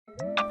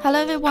Hello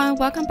everyone,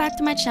 welcome back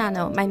to my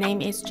channel. My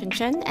name is Chen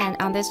Chen, and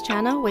on this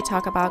channel we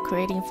talk about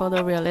creating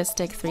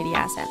photorealistic 3D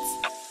assets.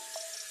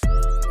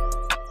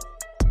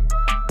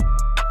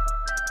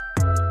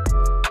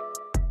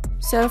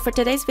 So for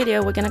today's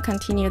video, we're going to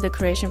continue the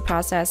creation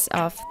process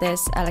of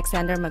this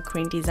Alexander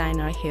McQueen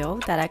designer hill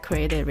that I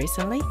created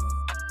recently.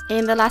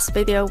 In the last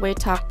video, we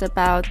talked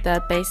about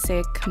the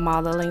basic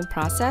modeling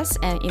process,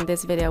 and in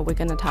this video, we're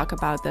going to talk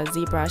about the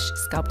Zbrush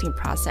sculpting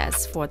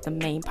process for the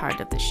main part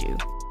of the shoe.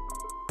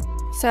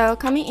 So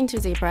coming into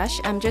Zbrush,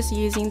 I'm just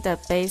using the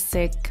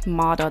basic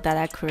model that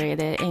I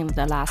created in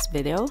the last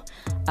video.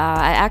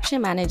 I actually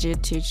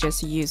managed to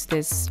just use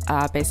this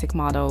basic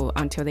model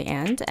until the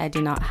end. I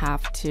did not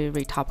have to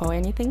retopple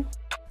anything.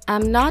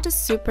 I'm not a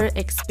super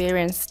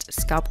experienced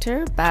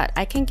sculptor, but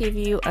I can give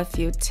you a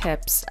few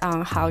tips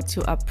on how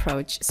to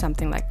approach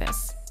something like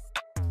this.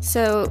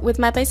 So with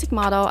my basic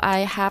model, I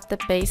have the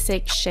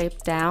basic shape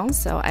down,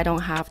 so I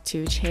don't have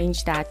to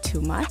change that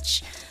too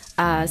much.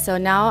 So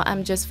now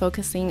I'm just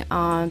focusing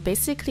on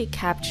basically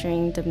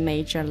capturing the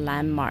major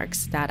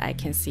landmarks that I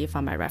can see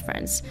from my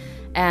reference.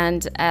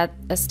 And at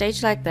a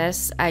stage like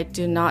this, I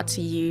do not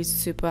use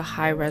super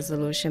high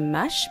resolution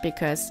mesh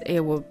because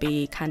it will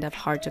be kind of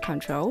hard to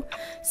control.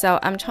 So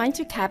I'm trying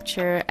to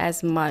capture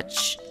as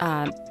much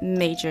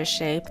major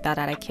shape that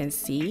I can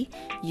see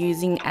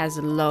using as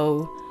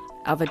low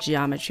of a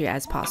geometry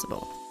as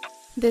possible.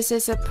 This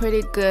is a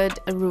pretty good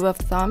rule of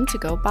thumb to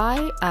go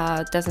by.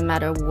 Doesn't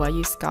matter what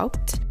you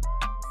sculpt.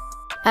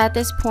 At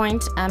this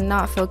point, I'm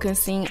not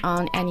focusing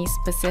on any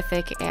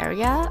specific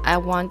area. I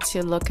want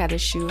to look at the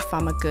shoe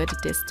from a good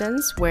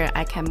distance where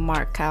I can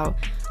mark out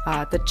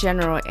the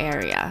general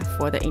area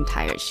for the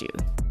entire shoe.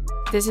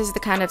 This is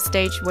the kind of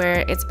stage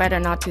where it's better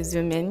not to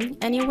zoom in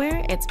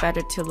anywhere. It's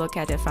better to look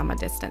at it from a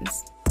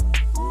distance.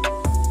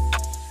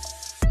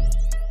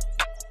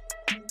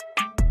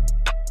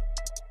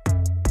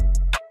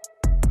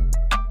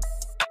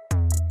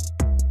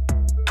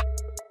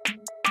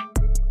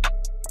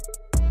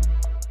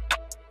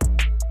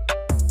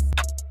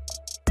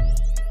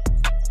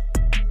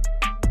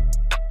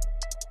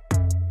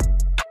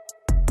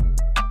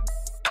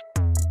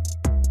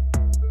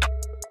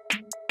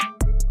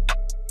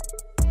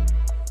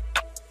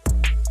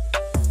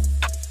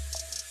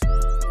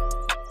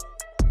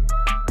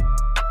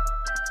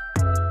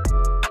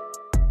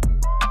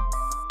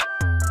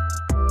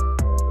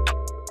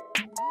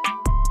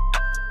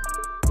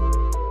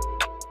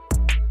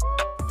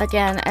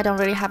 Again, I don't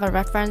really have a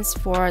reference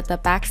for the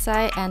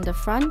backside and the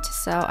front,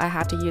 so I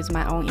have to use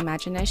my own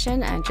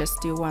imagination and just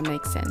do what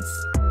makes sense.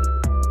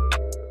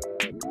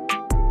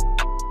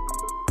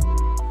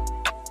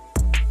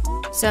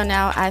 So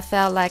now I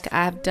felt like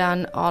I've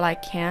done all I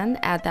can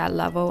at that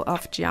level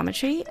of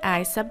geometry.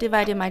 I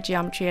subdivided my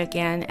geometry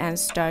again and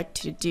start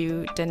to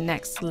do the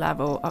next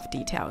level of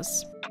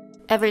details.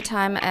 Every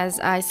time as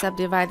I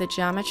subdivide the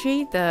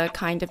geometry, the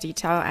kind of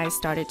detail I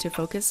started to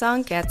focus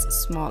on gets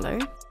smaller.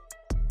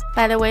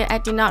 By the way, I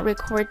did not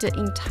record the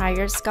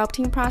entire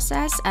sculpting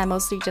process. I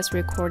mostly just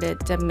recorded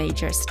the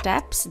major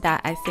steps that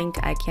I think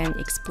I can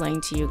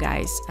explain to you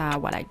guys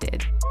what I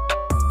did.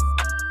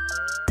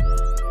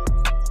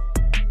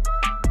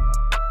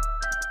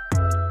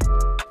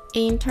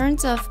 In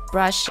terms of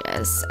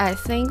brushes, I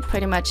think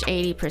pretty much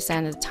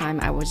 80% of the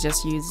time I was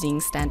just using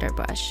standard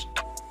brush.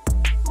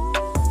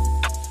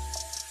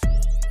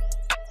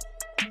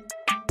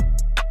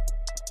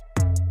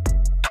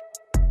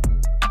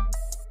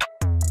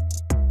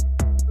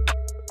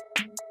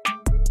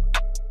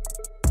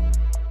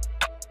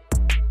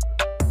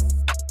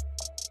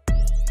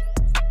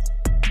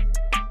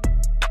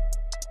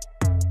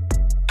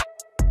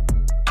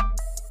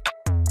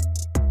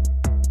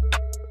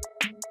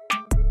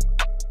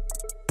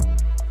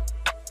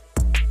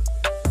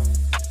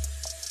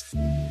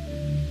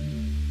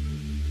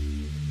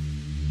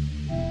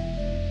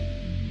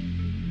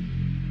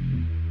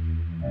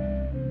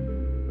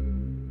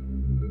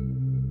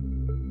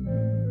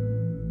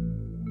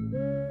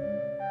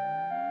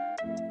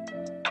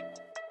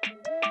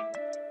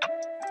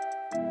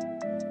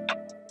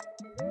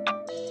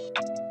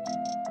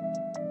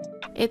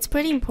 It's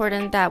pretty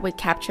important that we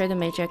capture the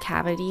major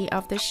cavity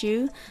of the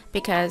shoe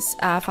because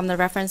from the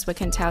reference we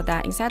can tell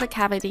that inside the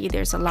cavity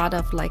there's a lot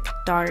of like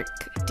dark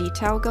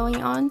detail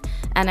going on,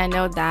 and I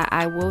know that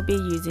I will be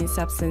using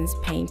Substance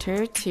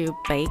Painter to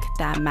bake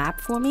that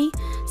map for me.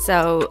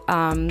 So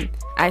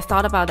I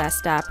thought about that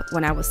step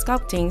when I was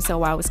sculpting. So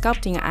while I was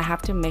sculpting, I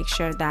have to make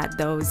sure that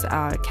those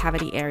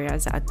cavity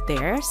areas are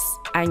there.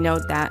 I know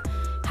that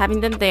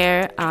having them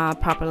there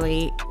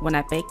properly, when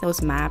I bake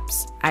those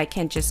maps, I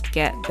can just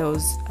get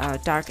those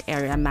dark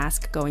area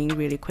masks going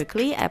really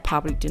quickly. I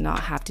probably do not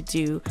have to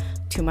do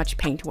too much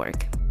paint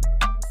work.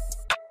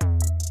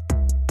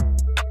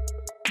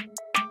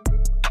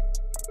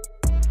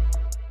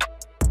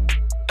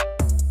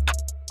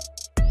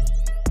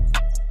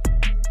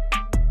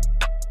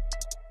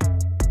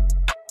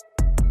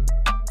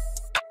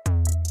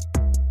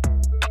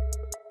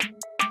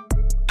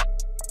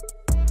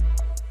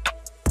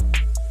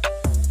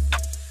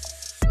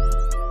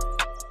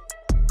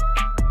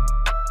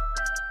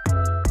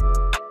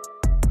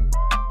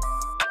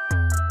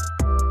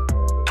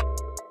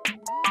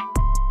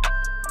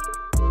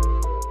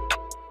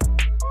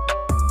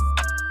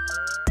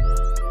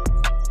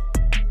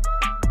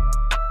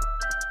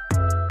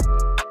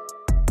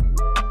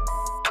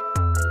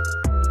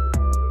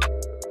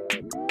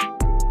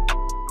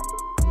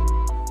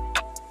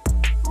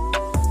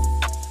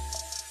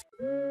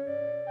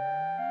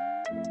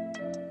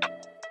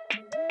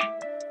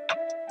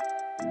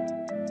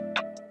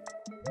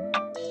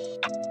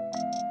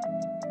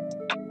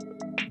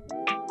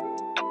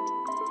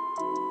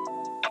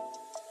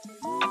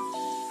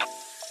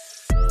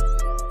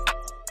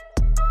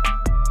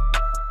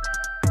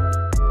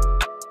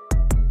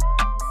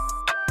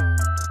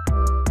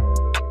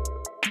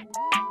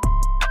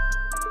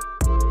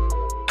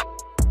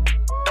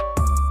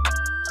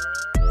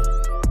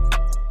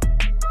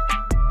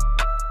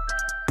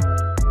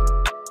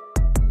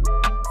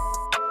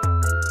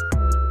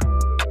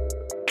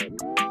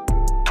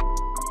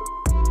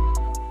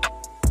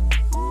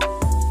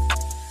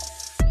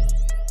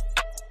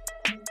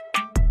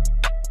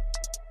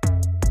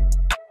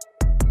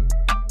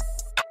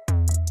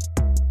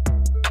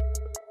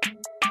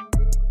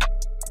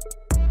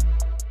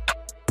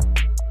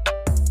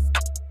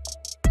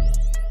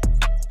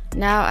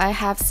 Now I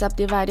have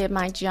subdivided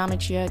my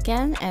geometry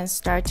again and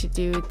start to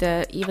do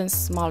the even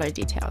smaller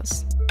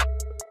details.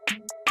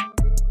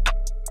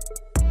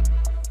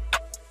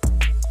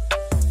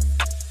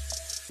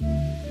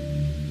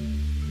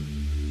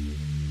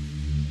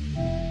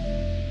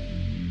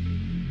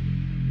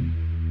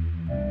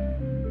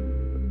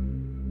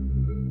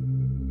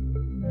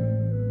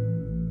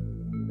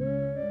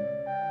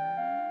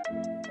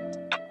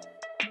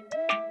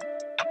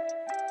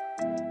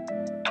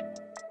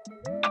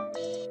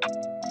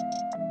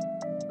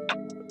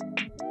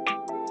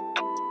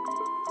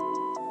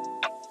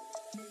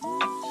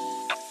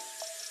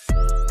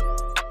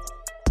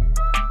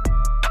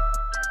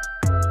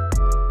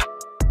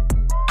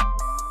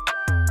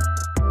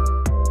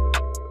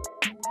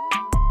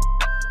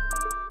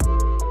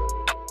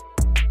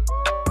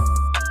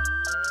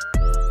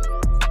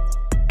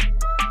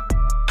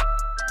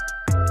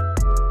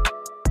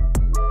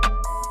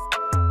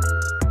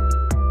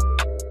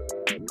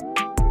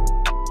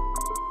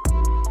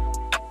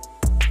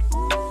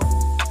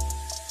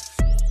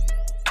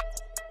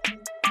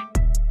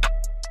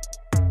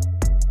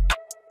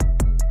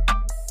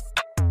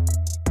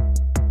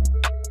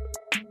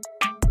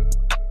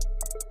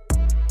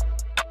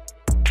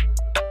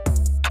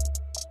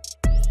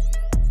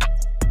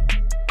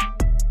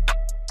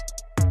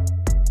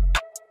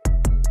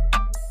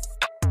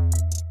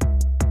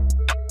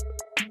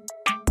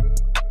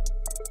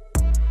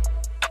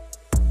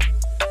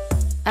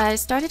 I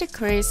started to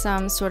create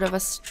some sort of a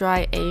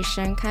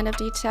striation kind of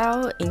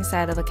detail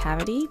inside of the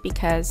cavity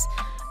because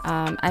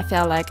I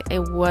felt like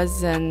it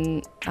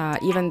wasn't,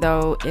 even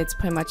though it's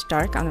pretty much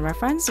dark on the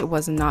reference, it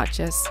was not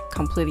just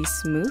completely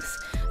smooth.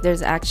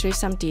 There's actually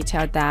some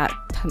detail that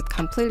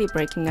completely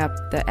breaking up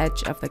the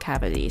edge of the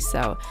cavity.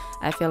 So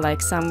I feel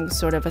like some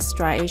sort of a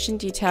striation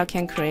detail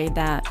can create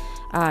that.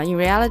 In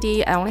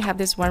reality, I only have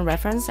this one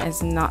reference and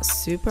it's not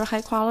super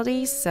high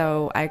quality,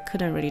 so I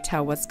couldn't really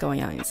tell what's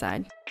going on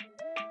inside.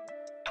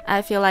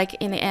 I feel like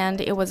in the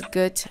end it was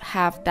good to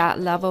have that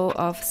level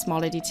of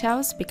smaller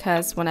details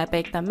because when I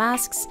bake the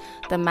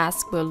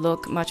mask will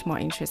look much more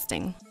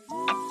interesting.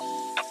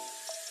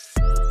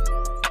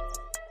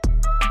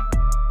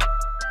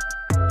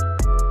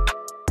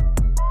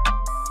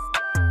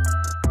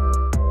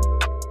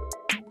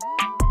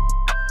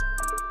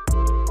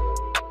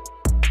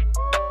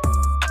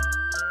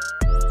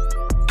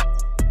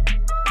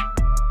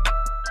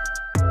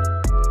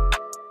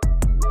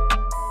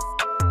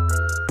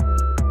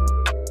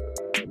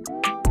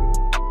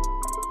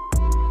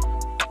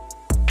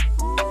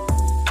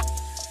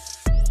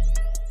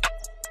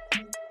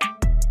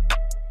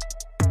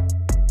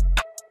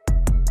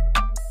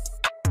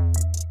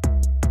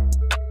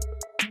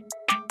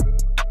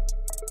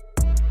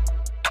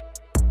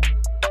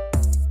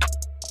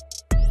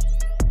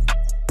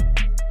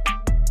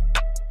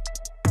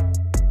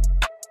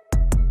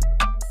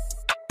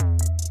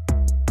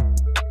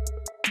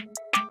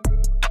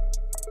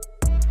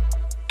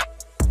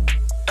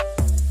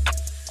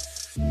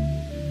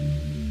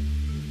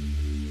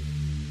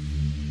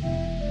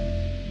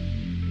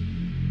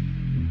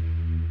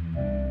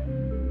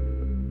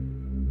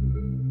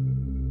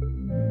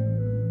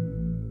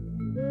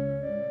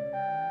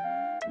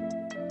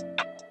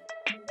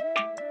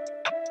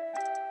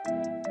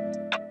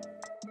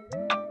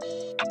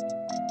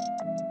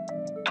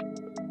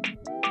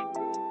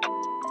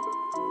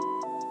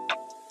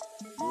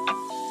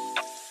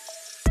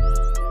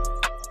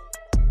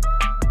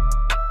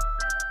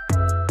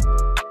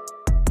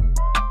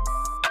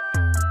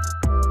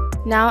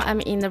 Now I'm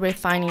in the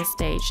refining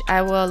stage.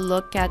 I will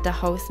look at the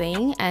whole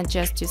thing and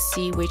just to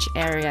see which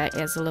area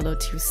is a little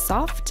too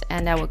soft,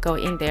 and I will go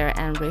in there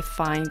and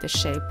refine the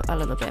shape a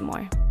little bit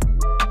more.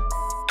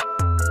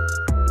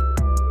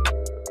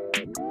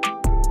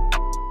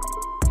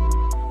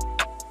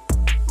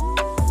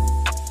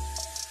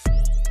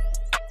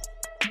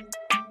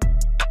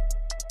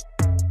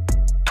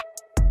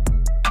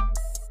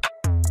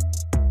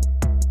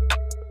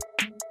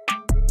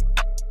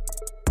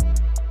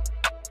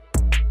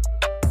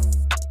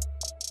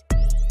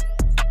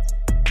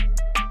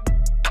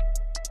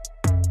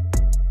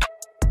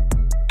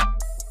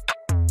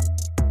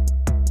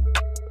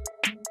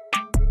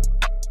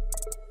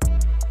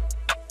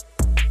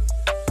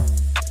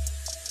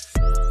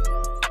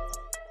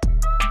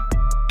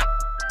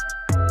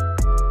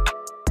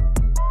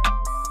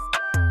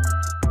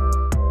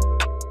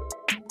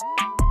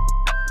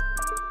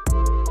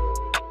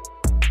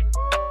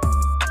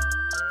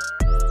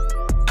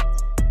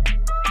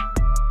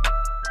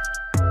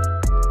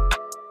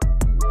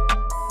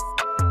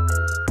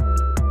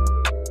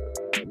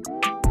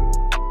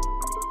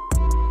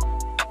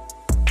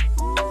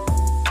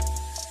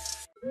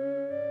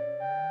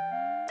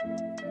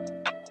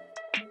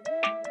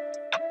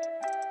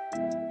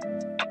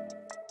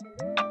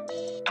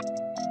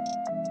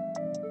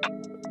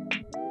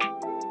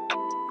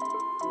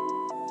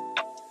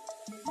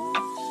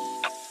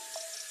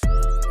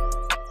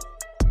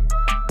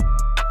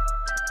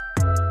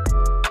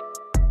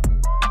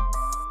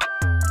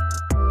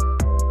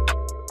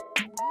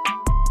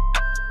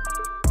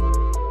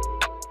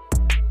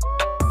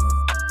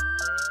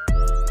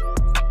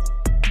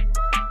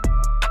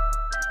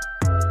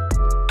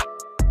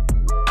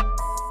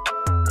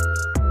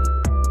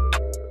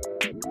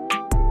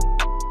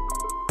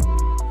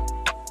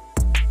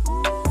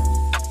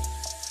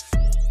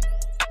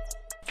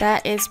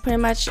 That is pretty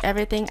much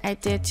everything I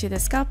did to the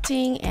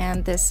sculpting,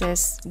 and this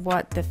is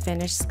what the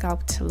finished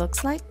sculpt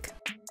looks like.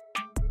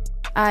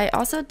 I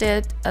also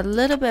did a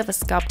little bit of a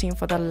sculpting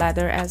for the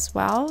leather as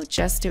well,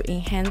 just to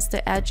enhance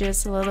the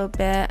edges a little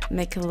bit,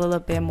 make it a little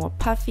bit more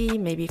puffy,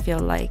 maybe feel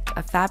like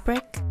a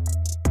fabric.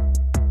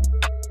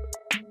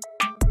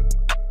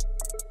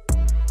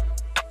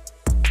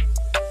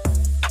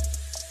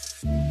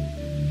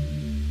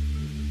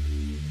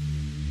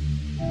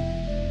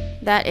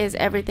 That is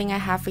everything I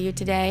have for you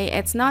today.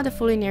 It's not a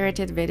fully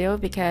narrated video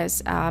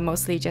because I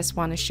mostly just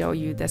want to show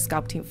you the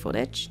sculpting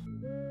footage.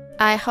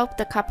 I hope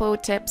the couple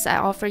tips I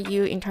offer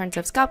you in terms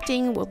of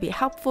sculpting will be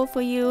helpful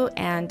for you,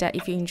 and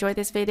if you enjoyed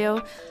this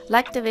video,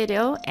 like the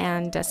video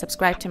and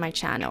subscribe to my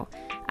channel.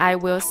 I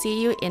will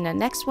see you in the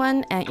next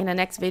one, and in the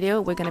next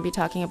video we're going to be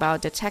talking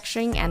about the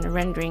texturing and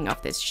rendering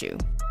of this shoe.